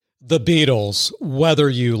The Beatles, whether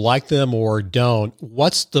you like them or don't,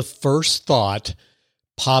 what's the first thought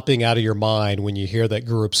popping out of your mind when you hear that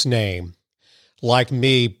group's name? Like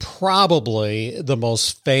me, probably the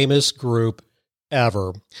most famous group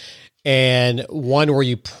ever, and one where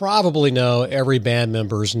you probably know every band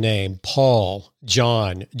member's name: Paul,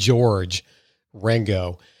 John, George,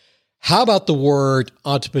 Ringo. How about the word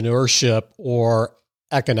entrepreneurship or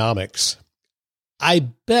economics?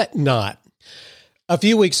 I bet not. A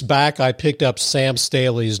few weeks back, I picked up Sam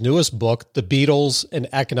Staley's newest book, The Beatles and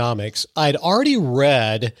Economics. I'd already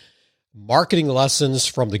read Marketing Lessons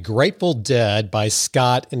from the Grateful Dead by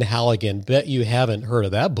Scott and Halligan. Bet you haven't heard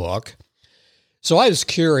of that book. So I was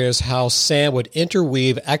curious how Sam would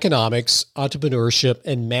interweave economics, entrepreneurship,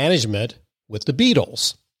 and management with the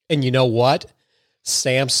Beatles. And you know what?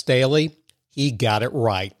 Sam Staley, he got it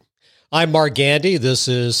right. I'm Mark Gandy. This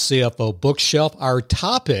is CFO Bookshelf. Our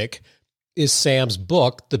topic is Sam's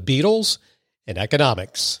book, The Beatles and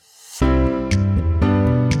Economics.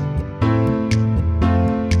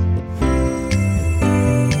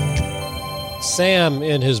 Sam,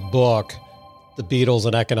 in his book, The Beatles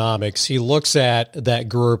and Economics, he looks at that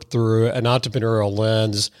group through an entrepreneurial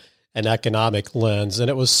lens, an economic lens, and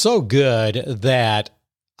it was so good that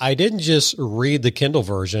I didn't just read the Kindle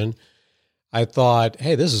version. I thought,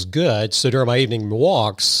 hey, this is good. So during my evening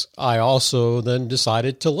walks, I also then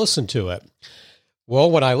decided to listen to it.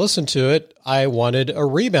 Well, when I listened to it, I wanted a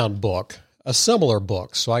rebound book, a similar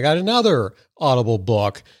book. So I got another Audible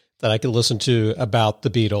book that I could listen to about the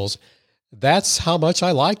Beatles. That's how much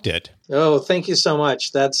I liked it. Oh, thank you so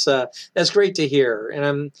much. That's great to hear.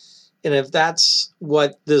 And if that's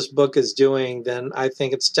what this book is doing, then I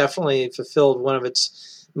think it's definitely fulfilled one of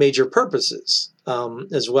its major purposes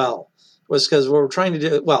as well. Was because what we're trying to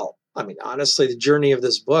do, well, I mean, honestly, the journey of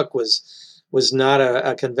this book was not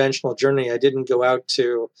a conventional journey. I didn't go out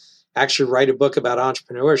to actually write a book about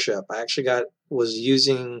entrepreneurship. I actually was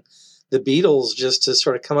using the Beatles just to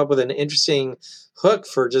sort of come up with an interesting hook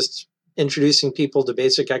for just introducing people to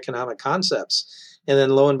basic economic concepts. And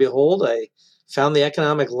then lo and behold, I found the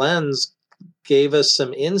economic lens gave us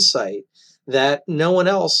some insight that no one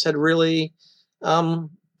else had really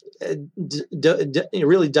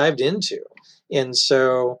really dived into. And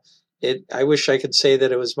so I wish I could say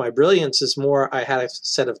that it was my brilliance. It's more I had a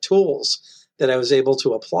set of tools that I was able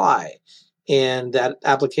to apply. And that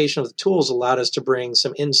application of the tools allowed us to bring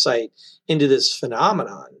some insight into this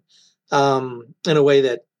phenomenon in a way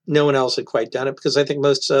that no one else had quite done it, because I think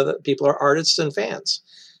most people are artists and fans,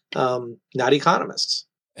 not economists.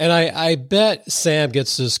 And I bet Sam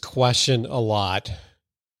gets this question a lot.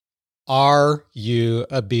 Are you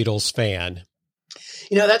a Beatles fan?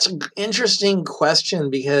 You know, that's an interesting question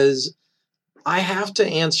because I have to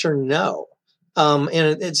answer no. And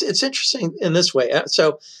it's interesting in this way.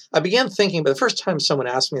 So I began thinking, but the first time someone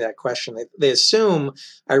asked me that question, they assume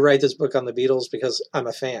I write this book on the Beatles because I'm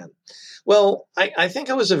a fan. Well, I think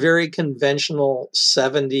I was a very conventional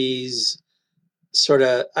 70s sort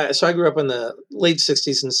of, so I grew up in the late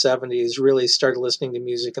 60s and 70s, really started listening to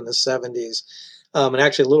music in the 70s. And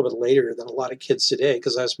actually a little bit later than a lot of kids today,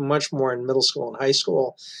 because I was much more in middle school and high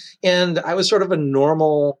school. And I was sort of a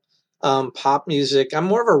normal pop music. I'm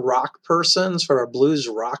more of a rock person, sort of a blues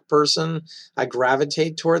rock person. I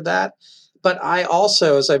gravitate toward that. But I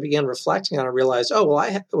also, as I began reflecting on it, realized,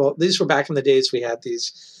 these were back in the days we had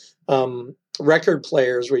these record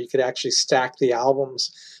players where you could actually stack the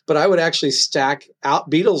albums. But I would actually stack out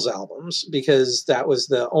Beatles albums because that was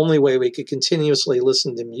the only way we could continuously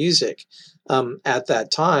listen to music at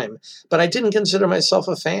that time. But I didn't consider myself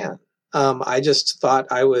a fan. I just thought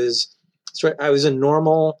I was a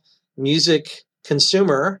normal music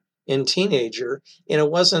consumer and teenager. And it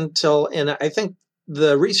wasn't until, and I think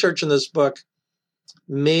the research in this book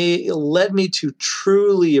led me to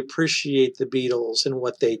truly appreciate the Beatles and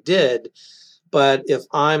what they did. But if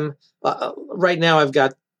I'm right now, I've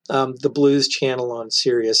got the Blues channel on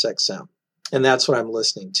Sirius XM, and that's what I'm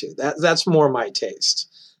listening to. That's more my taste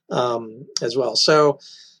as well. So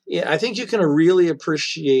yeah, I think you can really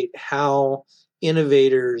appreciate how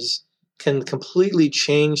innovators can completely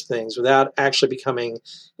change things without actually becoming,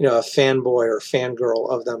 a fanboy or fangirl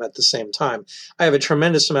of them at the same time. I have a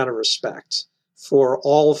tremendous amount of respect for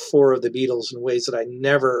all four of the Beatles in ways that I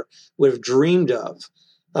never would have dreamed of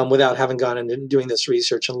without having gone into doing this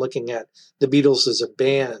research and looking at the Beatles as a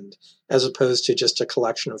band as opposed to just a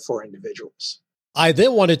collection of four individuals. I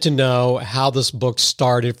then wanted to know how this book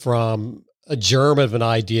started from a germ of an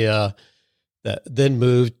idea that then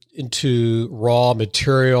moved into raw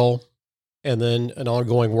material and then an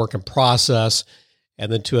ongoing work in process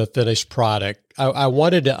and then to a finished product. I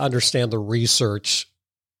wanted to understand the research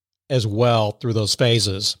as well through those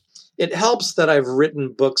phases. It helps that I've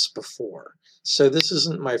written books before. So this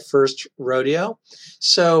isn't my first rodeo.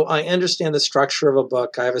 So I understand the structure of a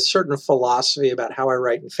book. I have a certain philosophy about how I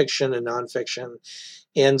write in fiction and nonfiction.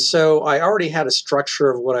 And so I already had a structure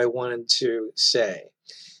of what I wanted to say.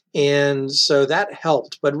 And so that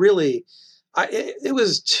helped. But really, it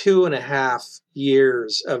was 2.5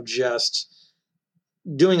 years of just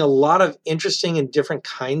doing a lot of interesting and different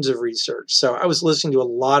kinds of research. So I was listening to a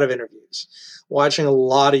lot of interviews, watching a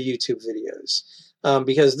lot of YouTube videos,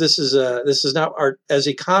 because this is not our, as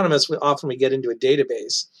economists, we get into a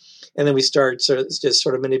database, and then we start just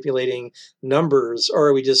sort of manipulating numbers,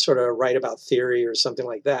 or we just sort of write about theory or something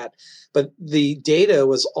like that. But the data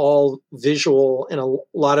was all visual, and a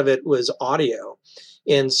lot of it was audio.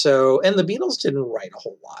 And the Beatles didn't write a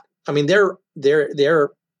whole lot. I mean, they're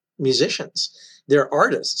musicians, they're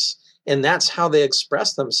artists, and that's how they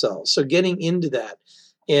express themselves. So getting into that,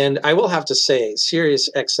 and I will have to say,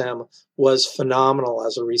 SiriusXM was phenomenal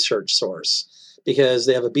as a research source, because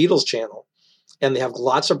they have a Beatles channel and they have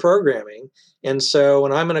lots of programming. And so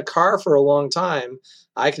when I'm in a car for a long time,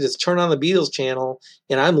 I can just turn on the Beatles channel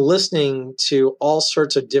and I'm listening to all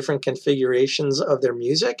sorts of different configurations of their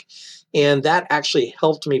music. And that actually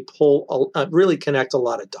helped me really connect a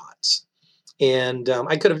lot of dots. And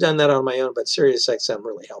I could have done that on my own, but SiriusXM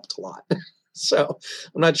really helped a lot. So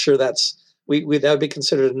I'm not sure that would be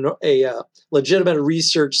considered a legitimate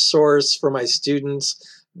research source for my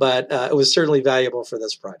students, but it was certainly valuable for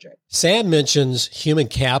this project. Sam mentions human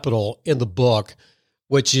capital in the book,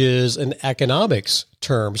 which is an economics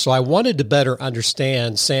term. So I wanted to better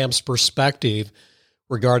understand Sam's perspective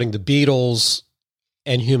regarding the Beatles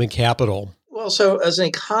and human capital. Well, so as an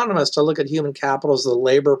economist, I look at human capital as the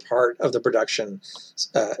labor part of the production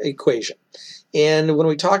equation. And when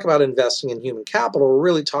we talk about investing in human capital, we're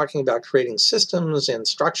really talking about creating systems and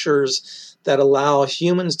structures that allow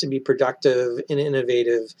humans to be productive and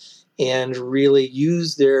innovative and really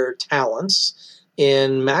use their talents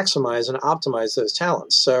and maximize and optimize those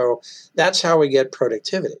talents. So that's how we get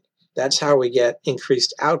productivity. That's how we get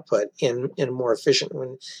increased output in more efficient,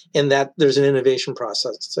 in that there's an innovation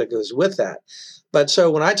process that goes with that. But so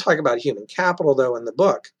when I talk about human capital, though, in the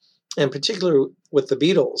book, and particularly with the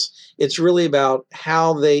Beatles, it's really about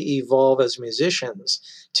how they evolve as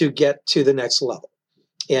musicians to get to the next level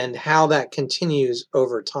and how that continues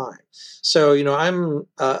over time. So, I'm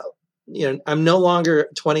no longer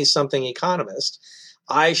a 20-something economist.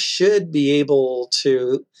 I should be able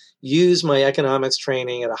to use my economics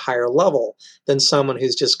training at a higher level than someone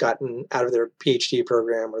who's just gotten out of their PhD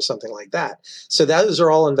program or something like that. So those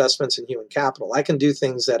are all investments in human capital. I can do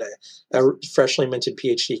things that a freshly minted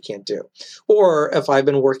PhD can't do. Or if I've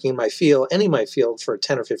been working in my field, for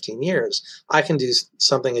 10 or 15 years, I can do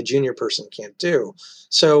something a junior person can't do.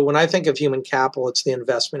 So when I think of human capital, it's the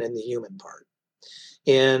investment in the human part.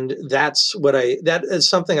 And that is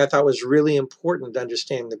something I thought was really important to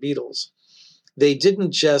understanding the Beatles. They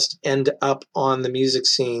didn't just end up on the music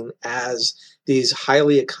scene as these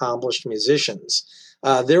highly accomplished musicians.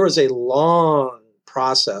 There was a long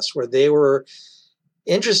process where they were,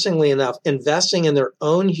 interestingly enough, investing in their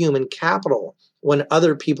own human capital when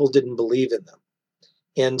other people didn't believe in them.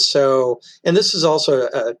 And this is also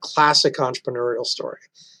a classic entrepreneurial story.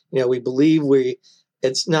 We believe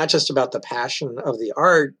it's not just about the passion of the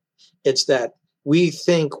art, it's that we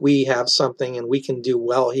think we have something and we can do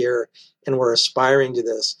well here and we're aspiring to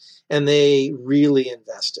this. And they really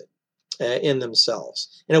invested in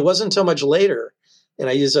themselves. And it wasn't until much later, and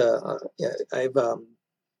I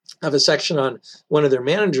have a section on one of their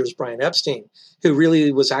managers, Brian Epstein, who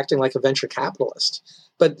really was acting like a venture capitalist.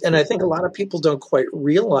 And I think a lot of people don't quite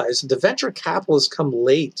realize that the venture capitalists come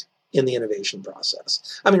late in the innovation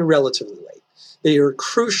process. I mean, relatively late. They are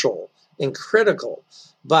crucial and critical,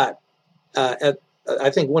 but I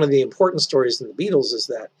think one of the important stories in the Beatles is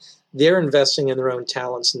that they're investing in their own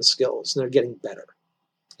talents and skills, and they're getting better.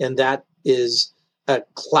 And that is a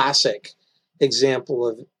classic example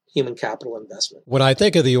of human capital investment. When I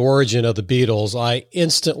think of the origin of the Beatles, I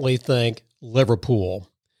instantly think Liverpool.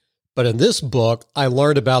 But in this book, I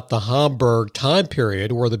learned about the Hamburg time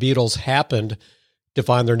period where the Beatles happened to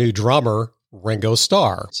find their new drummer, Ringo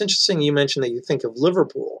Starr. It's interesting you mentioned that you think of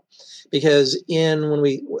Liverpool, because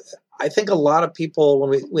I think a lot of people,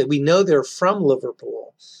 when we know they're from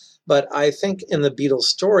Liverpool, but I think in the Beatles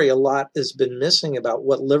story, a lot has been missing about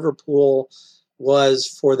what Liverpool was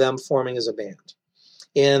for them forming as a band.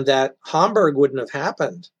 And that Hamburg wouldn't have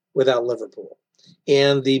happened without Liverpool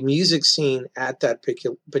and the music scene at that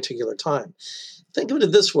particular time. Think of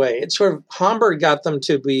it this way. It's sort of Hamburg got them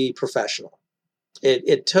to be professional.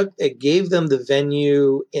 It gave them the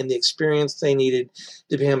venue and the experience they needed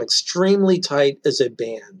to become extremely tight as a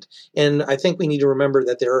band. And I think we need to remember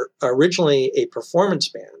that they're originally a performance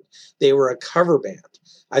band. They were a cover band.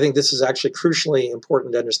 I think this is actually crucially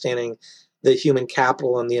important to understanding the human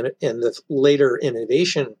capital and the later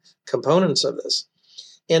innovation components of this.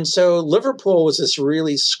 And so Liverpool was this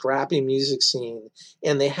really scrappy music scene,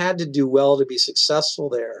 and they had to do well to be successful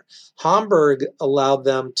there. Hamburg allowed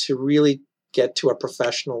them to really get to a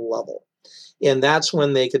professional level. And that's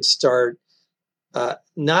when they could start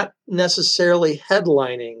not necessarily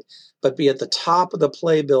headlining, but be at the top of the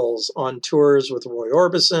playbills on tours with Roy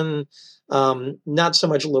Orbison, not so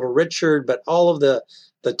much Little Richard, but all of the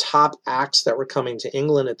top acts that were coming to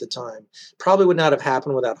England at the time. Probably would not have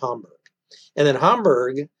happened without Hamburg. And then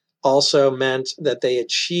Hamburg also meant that they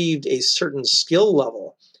achieved a certain skill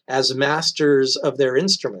level as masters of their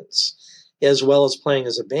instruments, as well as playing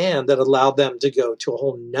as a band, that allowed them to go to a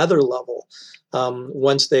whole nother level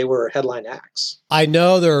once they were headline acts. I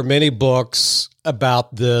know there are many books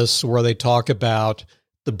about this where they talk about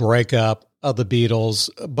the breakup of the Beatles,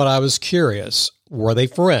 but I was curious, were they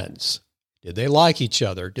friends? Did they like each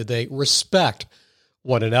other? Did they respect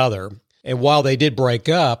one another? And while they did break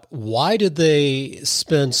up, why did they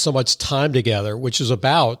spend so much time together, which is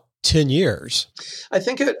about 10 years? I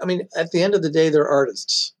think, at the end of the day, they're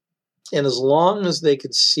artists. And as long as they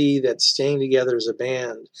could see that staying together as a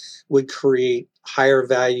band would create higher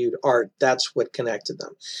valued art, that's what connected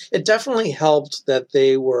them. It definitely helped that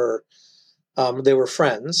they were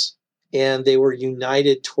friends and they were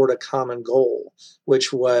united toward a common goal,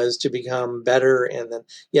 which was to become better. And then,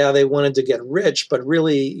 they wanted to get rich, but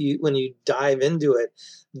really, when you dive into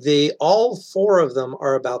it, all four of them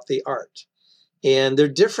are about the art. And there are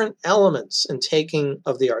different elements in taking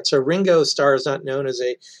of the art. So Ringo Starr is not known as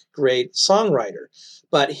a great songwriter,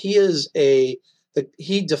 but he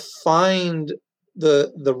defined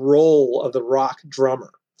the role of the rock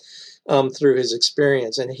drummer through his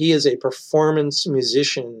experience. And he is a performance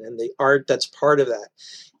musician and the art that's part of that.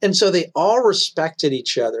 And so they all respected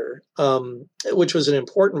each other, which was an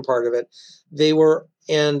important part of it.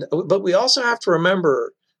 But we also have to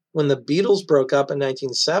remember when the Beatles broke up in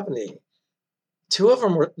 1970, two of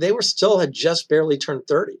them had just barely turned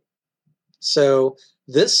 30. So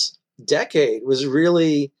this decade was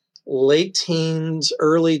really late teens,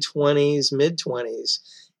 early 20s, mid 20s.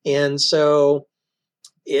 And so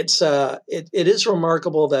it is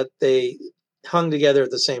remarkable that they hung together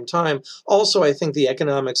at the same time. Also, I think the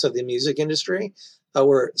economics of the music industry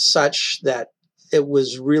were such that it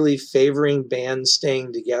was really favoring bands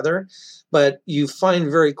staying together. But you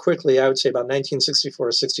find very quickly, I would say about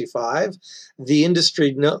 1964, 65, the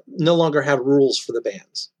industry no longer had rules for the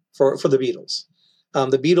bands, for the Beatles.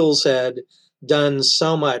 The Beatles had done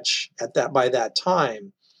so much by that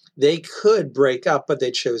time. They could break up, but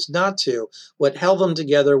they chose not to. What held them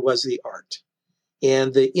together was the art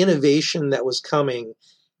and the innovation that was coming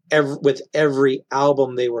with every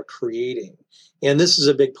album they were creating. And this is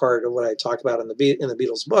a big part of what I talk about in the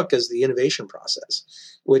Beatles book, is the innovation process,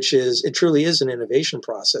 which it truly is an innovation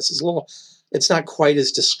process. It's not quite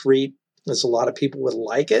as discreet as a lot of people would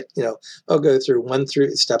like it. I'll go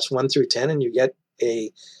through steps 1 through 10, and you get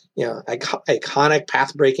a iconic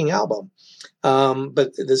path-breaking album.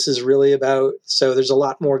 But this is really so there's a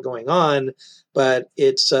lot more going on, but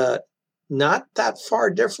it's not that far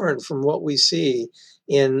different from what we see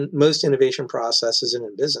in most innovation processes and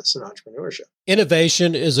in business and entrepreneurship.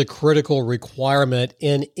 Innovation is a critical requirement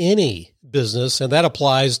in any business, and that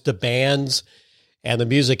applies to bands and the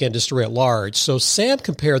music industry at large. So Sam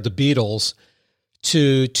compared the Beatles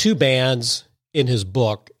to two bands in his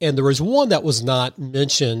book, and there was one that was not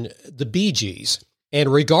mentioned, the Bee Gees.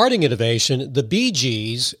 And regarding innovation, the Bee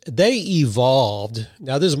Gees, they evolved.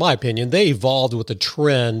 Now, this is my opinion. They evolved with the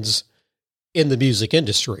trends in the music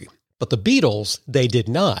industry. But the Beatles, they did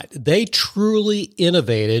not. They truly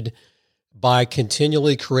innovated by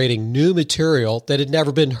continually creating new material that had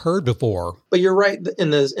never been heard before. But you're right in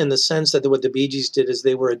the sense that what the Bee Gees did is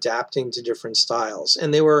they were adapting to different styles,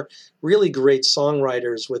 and they were really great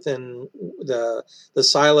songwriters within the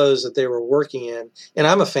silos that they were working in. And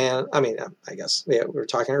I'm a fan. I guess we were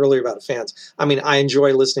talking earlier about fans. I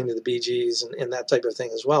enjoy listening to the Bee Gees and that type of thing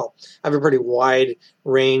as well. I have a pretty wide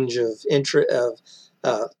range of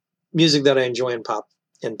music that I enjoy in pop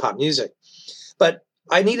music, but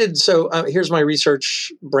here's my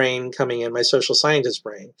research brain coming in, my social scientist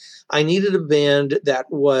brain. I needed a band that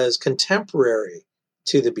was contemporary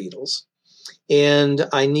to the Beatles, and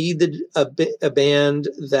I needed a band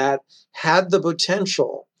that had the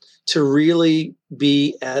potential to really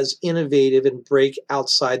be as innovative and break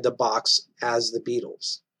outside the box as the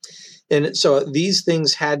Beatles. And so these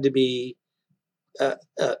things had to be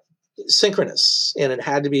synchronous, and it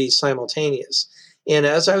had to be simultaneous. And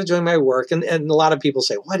as I was doing my work, and a lot of people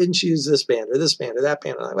say, why didn't you use this band or this band or that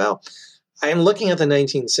band? I'm like, well, I am looking at the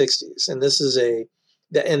 1960s, and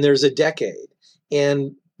there's a decade.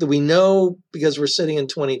 And we know, because we're sitting in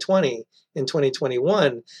 2020, in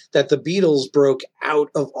 2021, that the Beatles broke out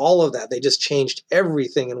of all of that. They just changed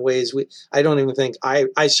everything in ways I don't even think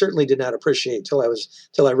I certainly did not appreciate till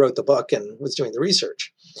I wrote the book and was doing the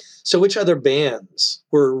research. So which other bands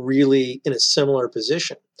were really in a similar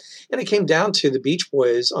position? And it came down to the Beach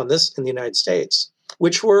Boys on this in the United States,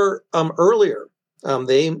 which were earlier.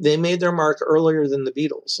 They made their mark earlier than the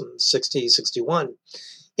Beatles in 60, 61.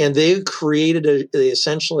 And they created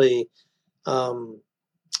essentially,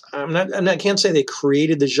 I can't say they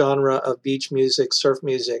created the genre of beach music, surf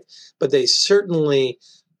music, but they certainly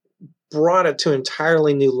brought it to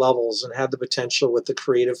entirely new levels and had the potential, with the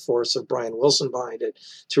creative force of Brian Wilson behind it,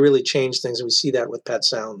 to really change things. And we see that with Pet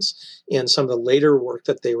Sounds and some of the later work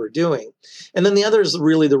that they were doing. And then the other is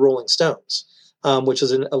really the Rolling Stones, which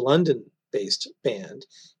is a London-based band.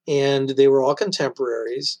 And they were all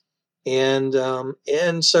contemporaries. And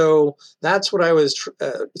so that's what I was,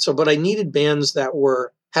 but I needed bands that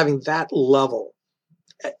were having that level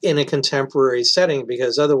in a contemporary setting,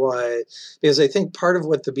 because I think part of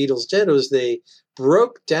what the Beatles did was they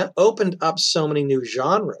opened up so many new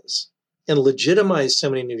genres and legitimized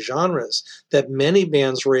so many new genres that many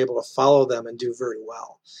bands were able to follow them and do very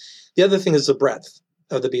well. The other thing is the breadth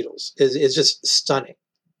of the Beatles is just stunning,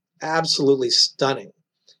 absolutely stunning.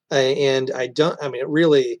 And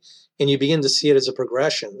you begin to see it as a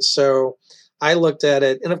progression. So I looked at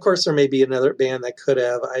it, and of course there may be another band that could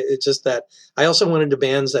have. It's just that I also wanted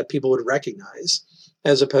bands that people would recognize,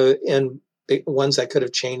 as opposed, and ones that could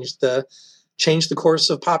have changed the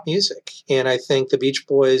course of pop music. And I think the Beach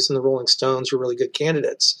Boys and the Rolling Stones were really good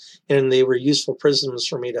candidates, and they were useful prisms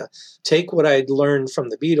for me to take what I'd learned from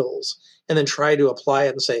the Beatles and then try to apply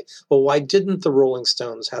it and say, well, why didn't the Rolling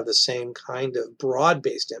Stones have the same kind of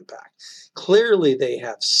broad-based impact? Clearly, they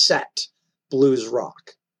have set blues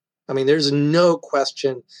rock. I mean, there's no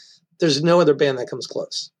question. There's no other band that comes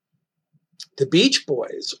close. The Beach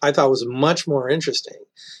Boys, I thought, was much more interesting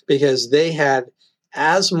because they had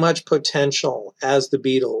as much potential as the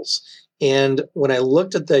Beatles. And when I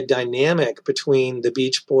looked at the dynamic between the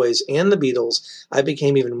Beach Boys and the Beatles, I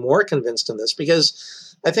became even more convinced in this,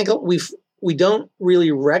 because I think we don't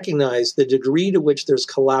really recognize the degree to which there's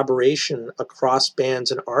collaboration across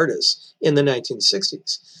bands and artists in the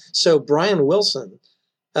 1960s. So Brian Wilson,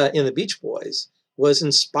 in the Beach Boys, was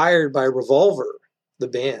inspired by Revolver, the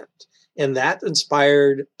band, and that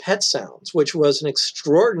inspired Pet Sounds, which was an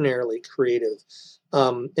extraordinarily creative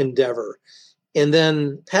endeavor. And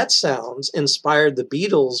then Pet Sounds inspired the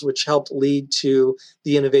Beatles, which helped lead to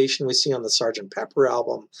the innovation we see on the Sgt. Pepper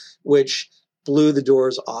album, which blew the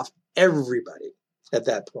doors off everybody at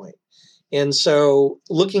that point. And so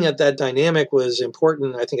looking at that dynamic was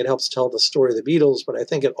important. I think it helps tell the story of the Beatles, but I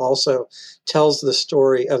think it also tells the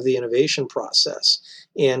story of the innovation process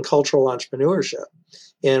and cultural entrepreneurship.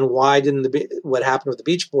 And what happened with the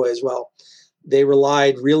Beach Boys? Well, they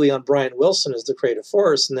relied really on Brian Wilson as the creative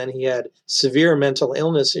force, and then he had severe mental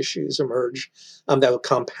illness issues emerge that were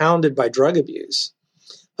compounded by drug abuse.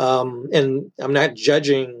 And I'm not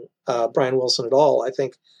judging Brian Wilson at all. I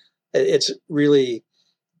think it's really...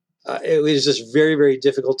 it was just very, very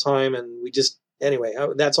difficult time. And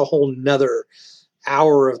that's a whole nother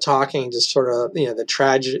hour of talking, just sort of,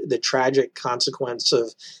 the tragic consequence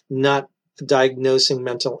of not diagnosing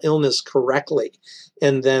mental illness correctly,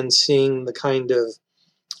 and then seeing the kind of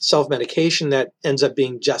self-medication that ends up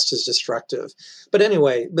being just as destructive. But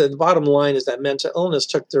anyway, the bottom line is that mental illness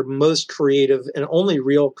took their most creative and only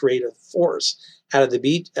real creative force out of the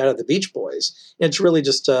Beach Boys. And it's really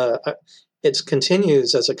just it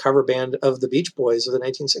continues as a cover band of the Beach Boys of the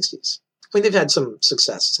 1960s. I mean, they've had some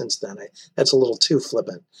success since then. That's a little too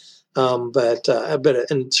flippant, but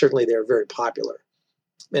certainly they're very popular.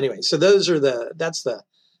 Anyway, so that's the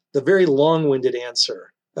very long-winded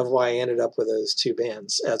answer of why I ended up with those two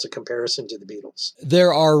bands as a comparison to the Beatles.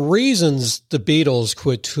 There are reasons the Beatles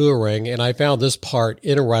quit touring, and I found this part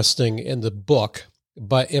interesting in the book.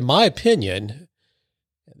 But in my opinion,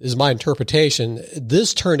 is my interpretation,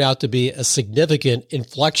 this turned out to be a significant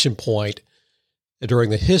inflection point during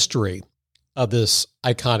the history of this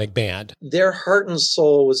iconic band. Their heart and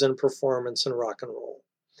soul was in performance and rock and roll.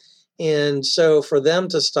 And so for them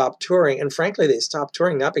to stop touring, and frankly, they stopped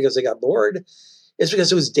touring not because they got bored. It's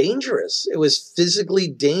because it was dangerous. It was physically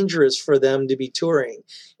dangerous for them to be touring.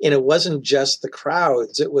 And it wasn't just the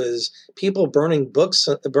crowds. It was people burning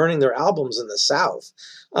their albums in the South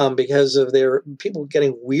because of their people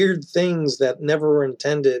getting weird things that never were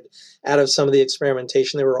intended out of some of the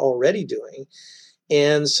experimentation they were already doing.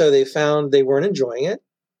 And so they found they weren't enjoying it.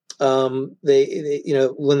 And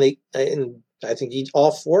I think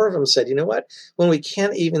all four of them said, you know what, when we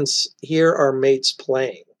can't even hear our mates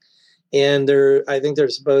playing. And I think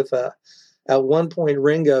there's both at one point,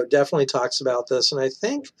 Ringo definitely talks about this. And I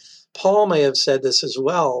think Paul may have said this as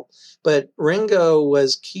well, but Ringo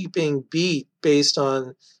was keeping beat based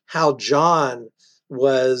on how John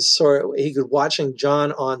was he could watching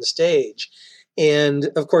John on stage. And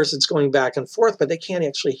of course, it's going back and forth, but they can't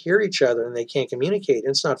actually hear each other and they can't communicate. And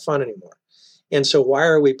it's not fun anymore. And so why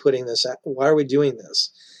are we putting this out? Why are we doing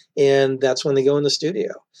this? And that's when they go in the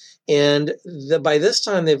studio. And by this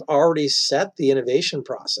time, they've already set the innovation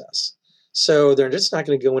process. So they're just not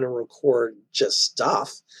going to go in and record just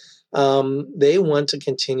stuff. They want to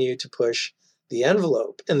continue to push the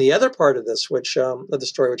envelope. And the other part of this, of the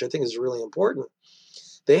story, which I think is really important,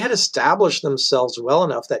 they had established themselves well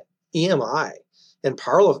enough that EMI and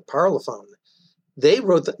Parlophone, they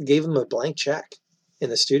gave them a blank check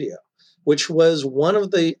in the studio, which was one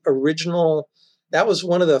of the original. That was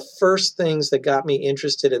one of the first things that got me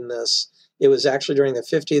interested in this. It was actually during the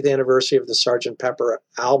 50th anniversary of the Sgt. Pepper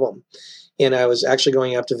album. And I was actually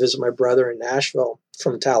going up to visit my brother in Nashville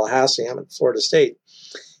from Tallahassee. I'm at Florida State.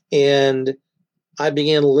 And I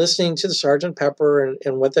began listening to the Sgt. Pepper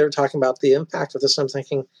and what they were talking about, the impact of this. I'm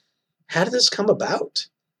thinking, how did this come about?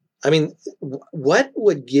 I mean, what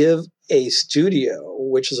would give a studio,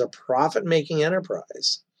 which is a profit-making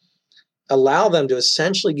enterprise, allow them to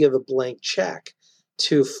essentially give a blank check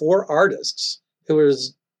to four artists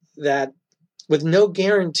with no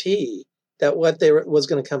guarantee that what was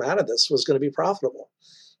going to come out of this was going to be profitable.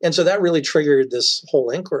 And so that really triggered this whole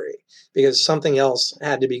inquiry because something else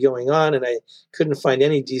had to be going on, and I couldn't find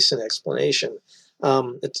any decent explanation.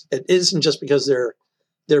 It isn't just because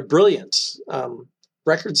they're brilliant.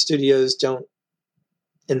 Record studios don't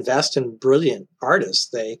invest in brilliant artists.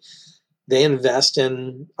 They invest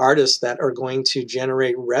in artists that are going to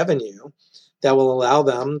generate revenue that will allow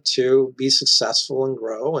them to be successful and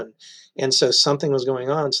grow. And so something was going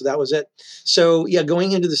on. So that was it. So yeah,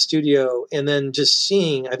 going into the studio and then just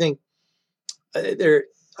seeing, I think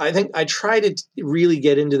I try to really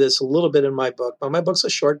get into this a little bit in my book, but my book's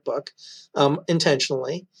a short book,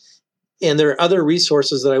 intentionally. And there are other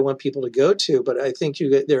resources that I want people to go to, but I think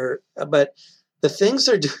but the things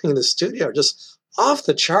they're doing in the studio are just off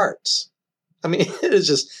the charts. I mean,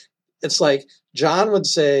 it's like John would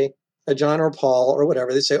say, John or Paul or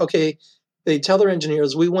whatever, they'd say, okay, they tell their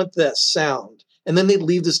engineers, we want this sound. And then they'd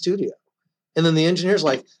leave the studio. And then the engineer's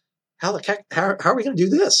like, how are we going to do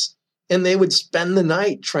this? And they would spend the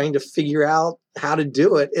night trying to figure out how to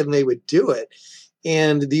do it. And they would do it.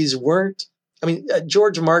 And these weren't,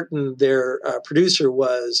 George Martin, their producer,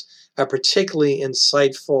 was a particularly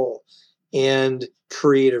insightful and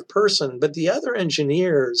creative person. But the other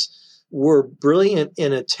engineers were brilliant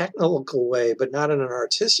in a technical way, but not in an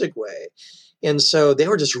artistic way. And so they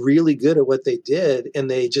were just really good at what they did.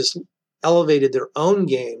 And they just elevated their own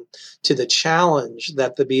game to the challenge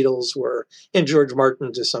that the Beatles were, and George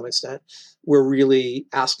Martin to some extent, were really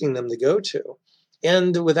asking them to go to.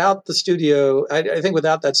 And without the studio, I think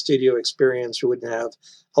without that studio experience, we wouldn't have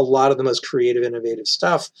a lot of the most creative, innovative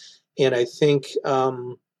stuff. And I think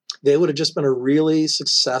they would have just been a really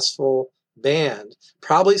successful band.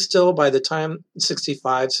 Probably still by the time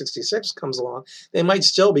 65, 66 comes along, they might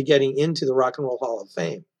still be getting into the Rock and Roll Hall of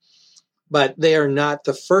Fame. But they are not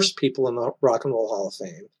the first people in the Rock and Roll Hall of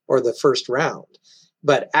Fame or the first round.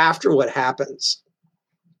 But after what happens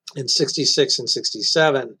in 66 and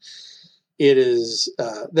 67, it is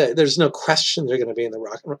there's no question they're going to be in the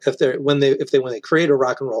rock when they create a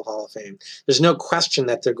Rock and Roll Hall of Fame. There's no question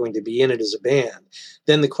that they're going to be in it as a band.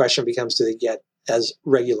 Then the question becomes, do they get as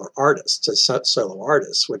regular artists, as solo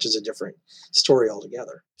artists, which is a different story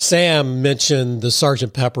altogether. Sam mentioned the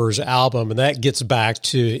Sgt. Pepper's album, and that gets back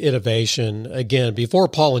to innovation. Again, before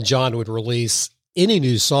Paul and John would release any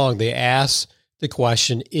new song, they ask the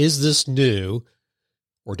question, is this new,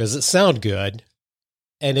 or does it sound good,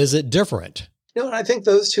 and is it different? And I think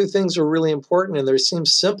those two things are really important, and they seem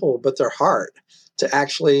simple, but they're hard to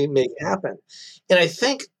actually make happen. And I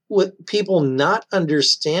think with people not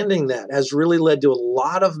understanding that has really led to a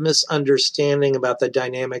lot of misunderstanding about the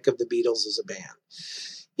dynamic of the Beatles as a band.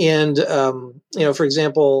 And, for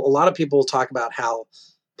example, a lot of people talk about how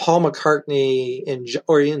Paul McCartney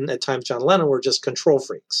or at times John Lennon were just control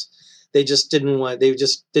freaks. They just didn't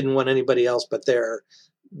want anybody else but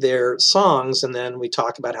their songs. And then we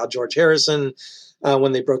talk about how George Harrison,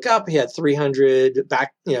 when they broke up, he had 300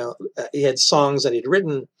 he had songs that he'd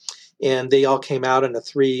written, and they all came out in a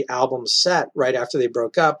 3-album set right after they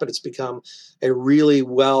broke up. But it's become a really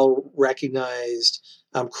well recognized,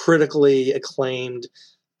 critically acclaimed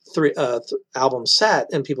album set.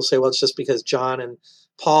 And people say, well, it's just because John and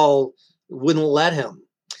Paul wouldn't let him.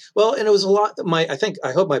 Well, and it was a lot.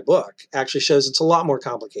 I hope my book actually shows it's a lot more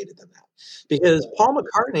complicated than that, because Paul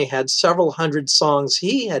McCartney had several hundred songs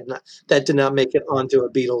that did not make it onto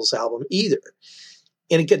a Beatles album either.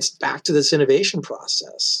 And it gets back to this innovation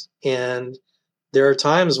process. And there are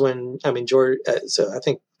times when, George, so I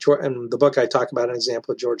think in the book I talk about an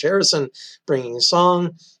example of George Harrison bringing a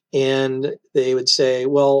song, and they would say,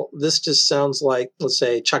 well, this just sounds like, let's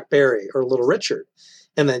say, Chuck Berry or Little Richard.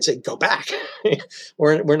 And then say, go back.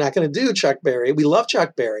 We're not going to do Chuck Berry. We love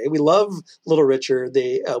Chuck Berry. We love Little Richard.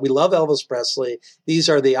 We love Elvis Presley. These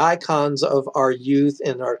are the icons of our youth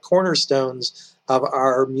and our cornerstones of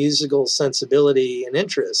our musical sensibility and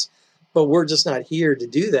interests. But we're just not here to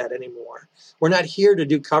do that anymore. We're not here to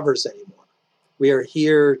do covers anymore. We are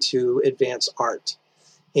here to advance art.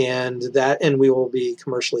 And we will be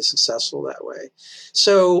commercially successful that way.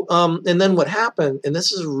 So, and then what happened, and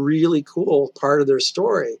this is a really cool part of their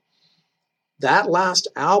story, that last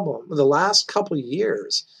album, the last couple of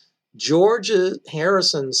years, George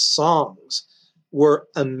Harrison's songs were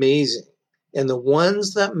amazing. And the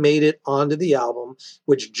ones that made it onto the album,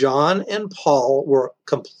 which John and Paul were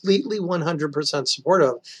completely 100%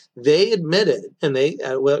 supportive, they admitted, and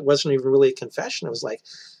it wasn't even really a confession. It was like,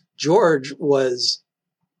 George was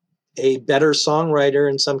a better songwriter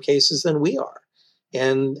in some cases than we are.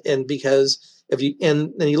 And because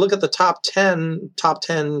then you look at the top 10,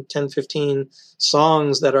 15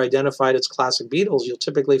 songs that are identified as classic Beatles, you'll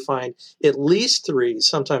typically find at least 3,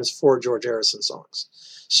 sometimes 4 George Harrison songs.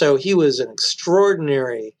 So he was an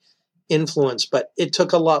extraordinary influence, but it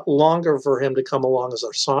took a lot longer for him to come along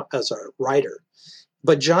as our writer.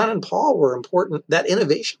 But John and Paul were important. That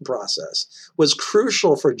innovation process was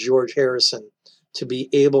crucial for George Harrison to be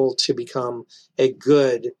able to become a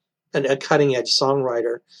cutting edge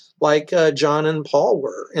songwriter like John and Paul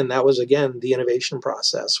were. And that was, again, the innovation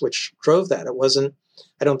process, which drove that. It wasn't,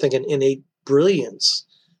 I don't think, an innate brilliance.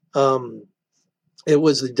 It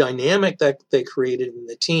was the dynamic that they created in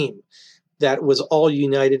the team that was all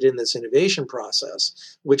united in this innovation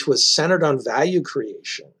process, which was centered on value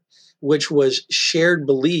creation, which was shared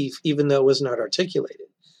belief, even though it was not articulated.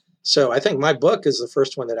 So I think my book is the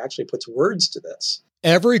first one that actually puts words to this.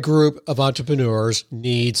 Every group of entrepreneurs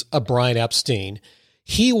needs a Brian Epstein.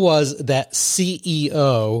 He was that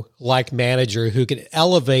CEO-like manager who could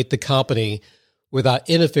elevate the company without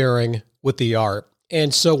interfering with the art.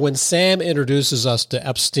 And so when Sam introduces us to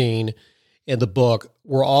Epstein in the book,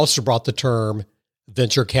 we're also brought the term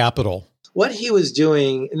venture capital. What he was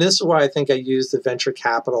doing, and this is why I think I use the venture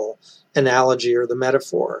capital analogy or the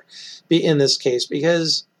metaphor in this case,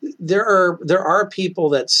 because there are people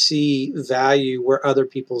that see value where other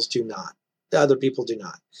people do not.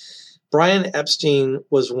 Brian Epstein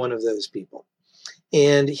was one of those people.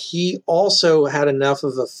 And he also had enough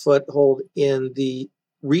of a foothold in the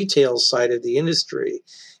retail side of the industry.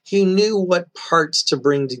 He knew what parts to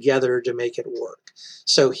bring together to make it work.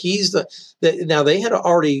 So now they had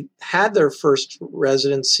already had their first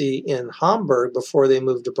residency in Hamburg before they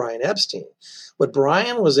moved to Brian Epstein. What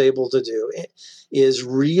Brian was able to do is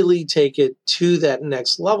really take it to that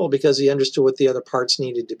next level because he understood what the other parts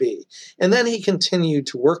needed to be. And then he continued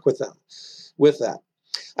to work with them with that.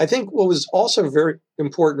 I think what was also very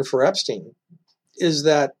important for Epstein is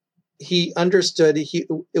that he understood it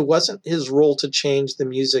wasn't his role to change the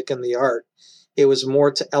music and the art. It was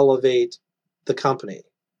more to elevate the company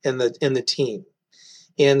and the team.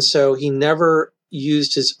 And so he never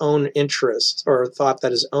used his own interests or thought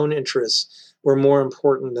that his own interests were more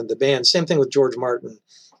important than the band. Same thing with George Martin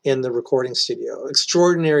in the recording studio.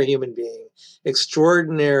 Extraordinary human being,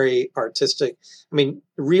 extraordinary artistic,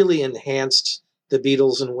 really enhanced the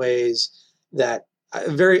Beatles in ways that I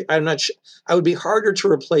would be harder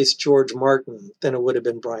to replace George Martin than it would have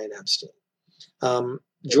been Brian Epstein.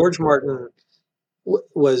 George Martin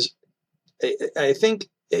was, I think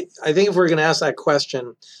if we're going to ask that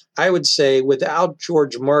question, I would say without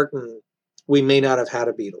George Martin, we may not have had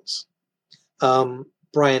a Beatles.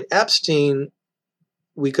 Brian Epstein,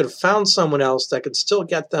 we could have found someone else that could still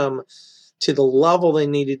get them to the level they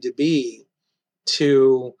needed to be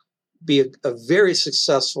to be a very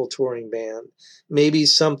successful touring band, maybe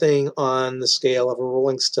something on the scale of a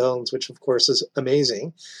Rolling Stones, which of course is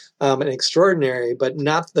amazing and extraordinary, but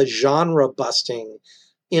not the genre-busting,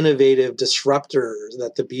 innovative disruptors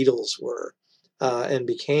that the Beatles were and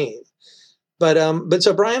became. But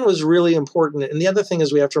so Brian was really important. And the other thing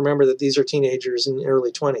is we have to remember that these are teenagers in the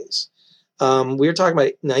early 20s. We were talking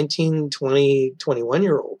about 19, 20,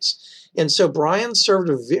 21-year-olds. And so Brian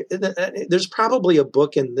served there's probably a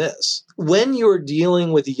book in this. When you're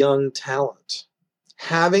dealing with young talent,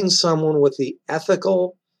 having someone with the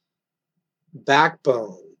ethical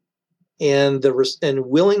backbone and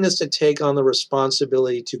willingness to take on the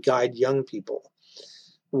responsibility to guide young people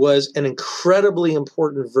was an incredibly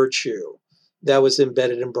important virtue that was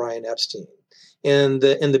embedded in Brian Epstein. And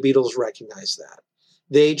the Beatles recognized that.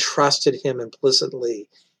 They trusted him implicitly.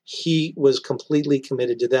 He was completely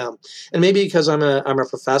committed to them. And maybe because I'm a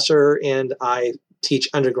professor and I teach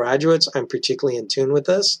undergraduates, I'm particularly in tune with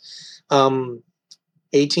this.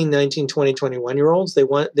 18, 19, 20, 21-year-olds,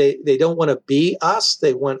 they don't want to be us.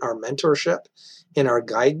 They want our mentorship and our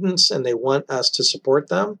guidance, and they want us to support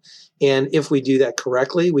them. And if we do that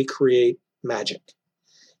correctly, we create magic.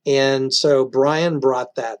 And so Brian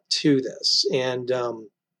brought that to this. And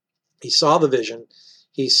he saw the vision.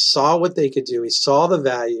 He saw what they could do. He saw the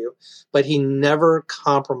value, but he never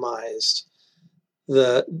compromised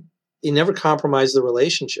the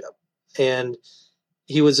relationship. And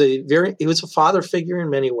he was a father figure in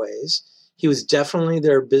many ways. He was definitely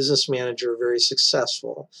their business manager, very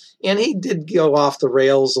successful. And he did go off the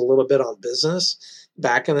rails a little bit on business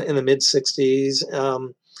back in the mid 60s.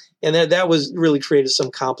 And that was really created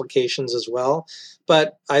some complications as well.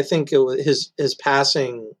 But I think his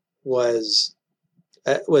passing was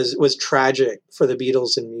tragic for the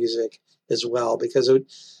Beatles in music as well, because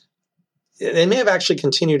they may have actually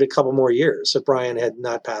continued a couple more years if Brian had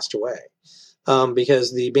not passed away,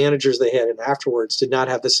 because the managers they had afterwards did not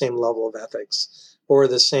have the same level of ethics or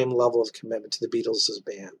the same level of commitment to the Beatles as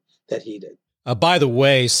band that he did. By the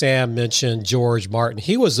way, Sam mentioned George Martin.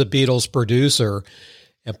 He was the Beatles producer,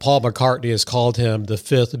 and Paul McCartney has called him the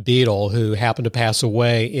fifth Beatle, who happened to pass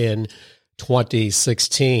away in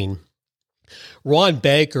 2016. Ron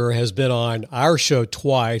Baker has been on our show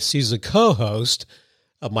twice. He's a co-host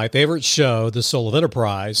of my favorite show, The Soul of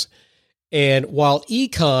Enterprise. And while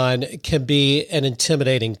econ can be an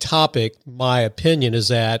intimidating topic, my opinion is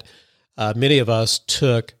that many of us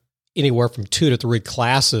took anywhere from 2 to 3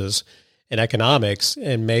 classes in economics,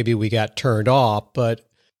 and maybe we got turned off. But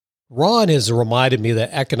Ron has reminded me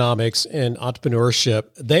that economics and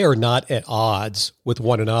entrepreneurship, they are not at odds with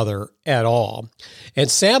one another at all. And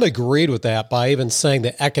Sam agreed with that by even saying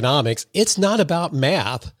that economics, it's not about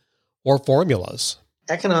math or formulas.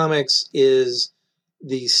 Economics is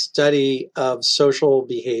the study of social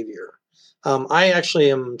behavior. I actually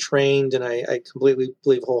am trained, and I completely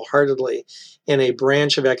believe wholeheartedly, in a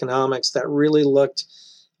branch of economics that really looks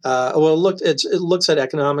at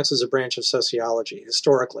economics as a branch of sociology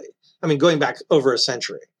historically. I mean, going back over a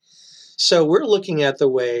century. So we're looking at the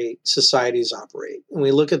way societies operate, and we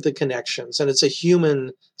look at the connections, and it's a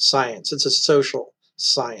human science. It's a social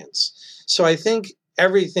science. So I think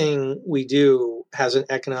everything we do has an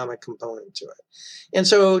economic component to it. And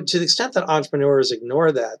so to the extent that entrepreneurs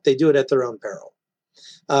ignore that, they do it at their own peril.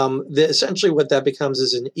 Essentially what that becomes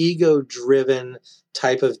is an ego-driven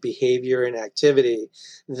type of behavior and activity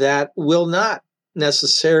that will not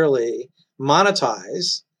necessarily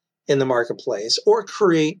monetize in the marketplace or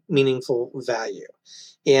create meaningful value.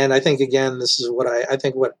 And I think, again, this is what I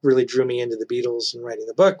think what really drew me into the Beatles and writing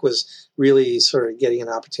the book was really sort of getting an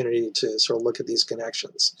opportunity to sort of look at these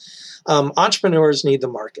connections. Entrepreneurs need the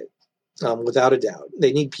market, without a doubt.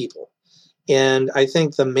 They need people. And I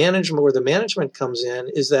think where the management comes in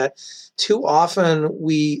is that too often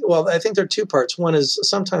I think there are two parts. One is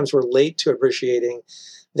sometimes we're late to appreciating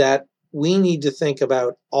that we need to think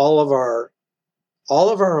about all of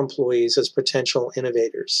our employees as potential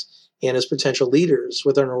innovators and as potential leaders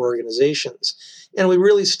within our organizations. And we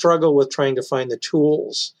really struggle with trying to find the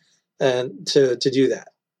tools to do that.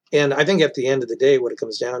 And I think at the end of the day, what it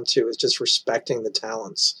comes down to is just respecting the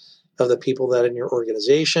talents of the people that are in your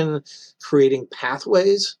organization, creating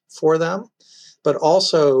pathways for them, but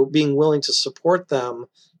also being willing to support them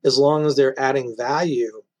as long as they're adding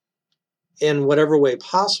value in whatever way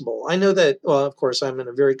possible. I know that, well, of course, I'm in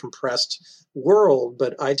a very compressed world,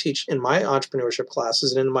 but I teach in my entrepreneurship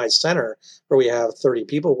classes and in my center where we have 30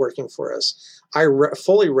 people working for us. I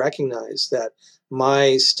fully recognize that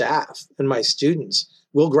my staff and my students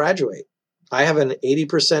will graduate. I have an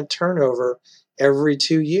 80% turnover every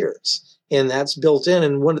 2 years, and that's built in.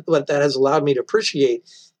 And what that has allowed me to appreciate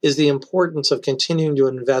is the importance of continuing to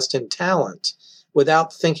invest in talent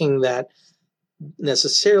without thinking that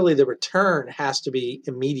necessarily the return has to be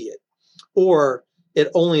immediate, or it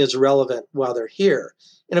only is relevant while they're here.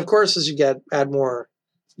 And of course, as you add more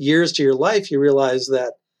years to your life, you realize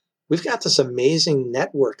that we've got this amazing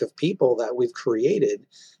network of people that we've created,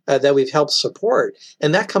 that we've helped support,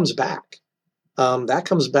 and that comes back. That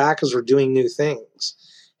comes back as we're doing new things.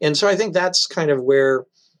 And so I think that's kind of where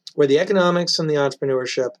the economics and the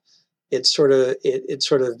entrepreneurship, it's sort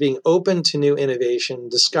of being open to new innovation,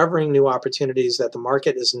 discovering new opportunities that the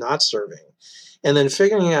market is not serving, and then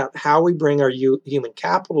figuring out how we bring our human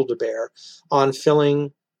capital to bear on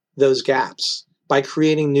filling those gaps by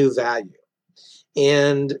creating new value.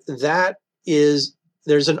 And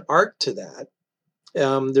there's an art to that.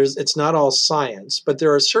 It's not all science, but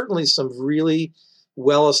there are certainly some really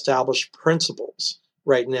well-established principles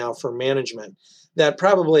right now for management that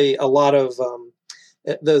probably a lot of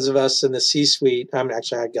those of us in the C-suite, I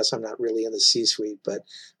guess I'm not really in the C-suite, but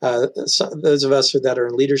those of us that are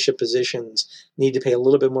in leadership positions need to pay a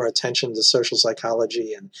little bit more attention to social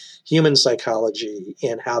psychology and human psychology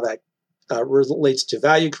and how that relates to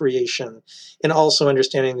value creation, and also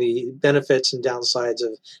understanding the benefits and downsides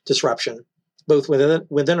of disruption, both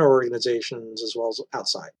within our organizations as well as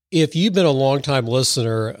outside. If you've been a longtime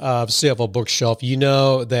listener of CFO Bookshelf, you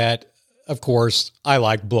know that, of course, I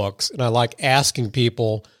like books, and I like asking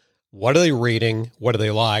people, what are they reading? What do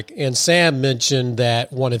they like? And Sam mentioned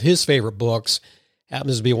that one of his favorite books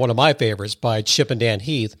happens to be one of my favorites by Chip and Dan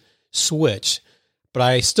Heath, Switch. But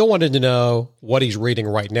I still wanted to know what he's reading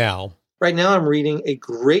right now. Right now, I'm reading a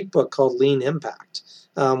great book called Lean Impact,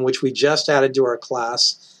 which we just added to our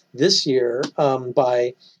class this year,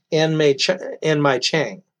 by Ann Mai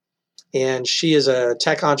Chang. And she is a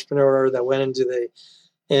tech entrepreneur that went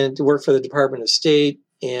to work for the Department of State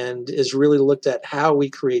and is really looked at how we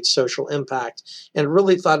create social impact, and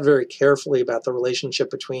really thought very carefully about the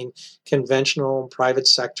relationship between conventional private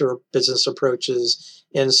sector business approaches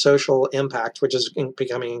and social impact, which is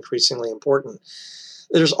becoming increasingly important.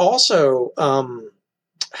 There's also, I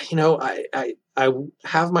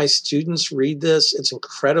have my students read this. It's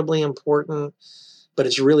incredibly important, but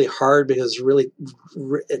it's really hard because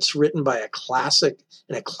it's written by a classic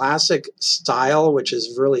style, which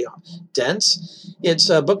is really dense. It's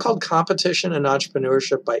a book called Competition and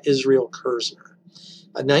Entrepreneurship by Israel Kirzner.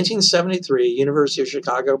 1973, University of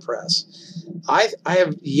Chicago Press. I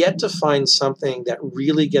have yet to find something that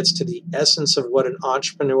really gets to the essence of what an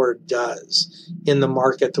entrepreneur does in the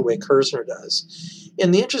market the way Kirzner does.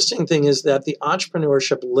 And the interesting thing is that the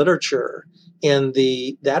entrepreneurship literature and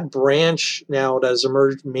that branch now that has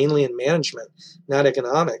emerged mainly in management, not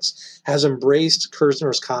economics, has embraced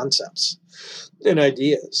Kirzner's concepts and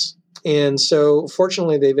ideas. And so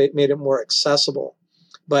fortunately, they've made it more accessible.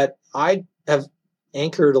 But I have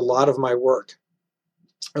anchored a lot of my work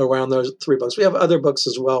around those three books. We have other books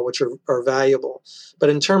as well, which are valuable. But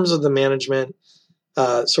in terms of the management,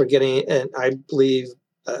 and I believe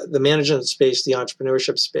the management space, the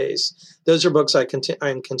entrepreneurship space, those are books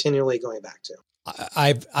I'm continually going back to.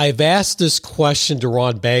 I've asked this question to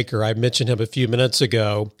Ron Baker. I mentioned him a few minutes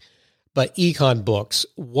ago, but econ books.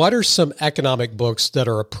 What are some economic books that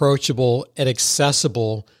are approachable and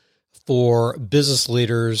accessible for business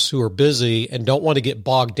leaders who are busy and don't want to get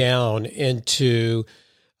bogged down into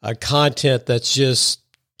content that's just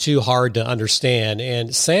too hard to understand?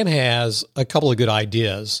 And Sam has a couple of good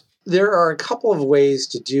ideas. There are a couple of ways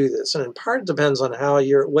to do this, and in part it depends on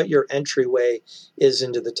what your entryway is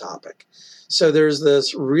into the topic. So there's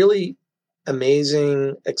this really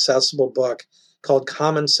amazing, accessible book called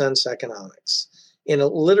Common Sense Economics, and it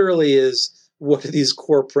literally is what are these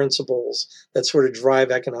core principles that sort of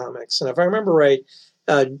drive economics. And if I remember right,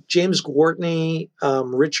 James Gwartney,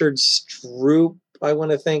 Richard Stroop, I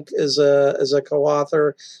want to think is a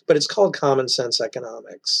co-author, but it's called Common Sense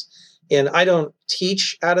Economics. And I don't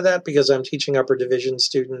teach out of that because I'm teaching upper division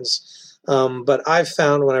students. But I've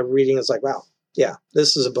found when I'm reading, it's like, wow, yeah,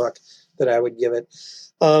 this is a book that I would give it.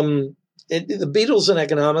 The Beatles and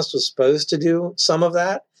Economics was supposed to do some of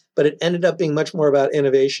that, but it ended up being much more about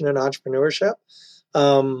innovation and entrepreneurship.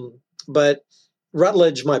 But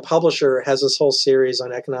Routledge, my publisher, has this whole series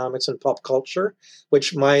on economics and pop culture,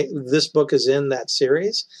 which this book is in that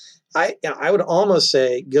series. I would almost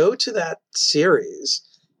say go to that series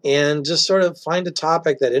and just sort of find a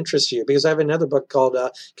topic that interests you, because I have another book called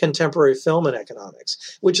Contemporary Film and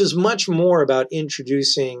Economics, which is much more about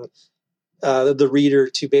introducing the reader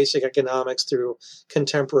to basic economics through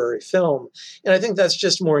contemporary film. And I think that's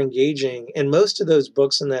just more engaging. And most of those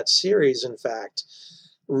books in that series, in fact,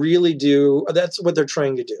 really that's what they're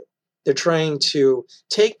trying to do. They're trying to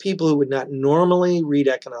take people who would not normally read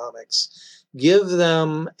economics, give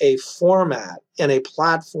them a format and a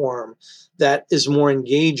platform that is more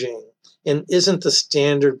engaging and isn't the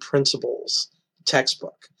standard principles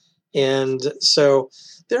textbook. And so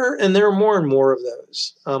there are more and more of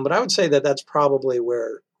those. But I would say that that's probably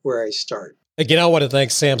where I start. Again, I want to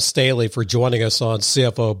thank Sam Staley for joining us on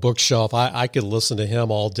CFO Bookshelf. I could listen to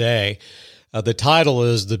him all day. The title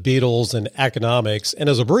is The Beatles and Economics. And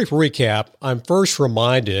as a brief recap, I'm first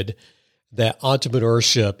reminded that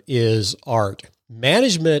entrepreneurship is art.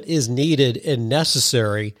 Management is needed and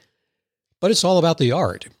necessary, but it's all about the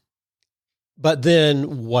art. But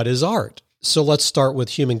then what is art? So let's start with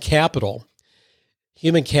human capital.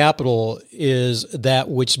 Human capital is that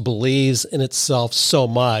which believes in itself so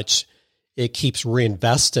much it keeps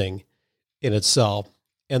reinvesting in itself.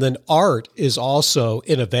 And then art is also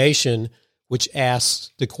innovation, which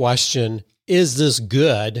asks the question, is this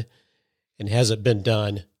good? And has it been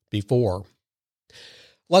done before?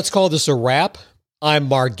 Let's call this a wrap. I'm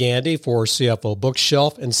Mark Gandy for CFO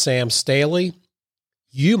Bookshelf and Sam Staley.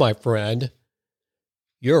 You, my friend,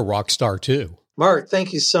 you're a rock star too. Mark,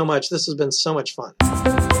 thank you so much. This has been so much fun.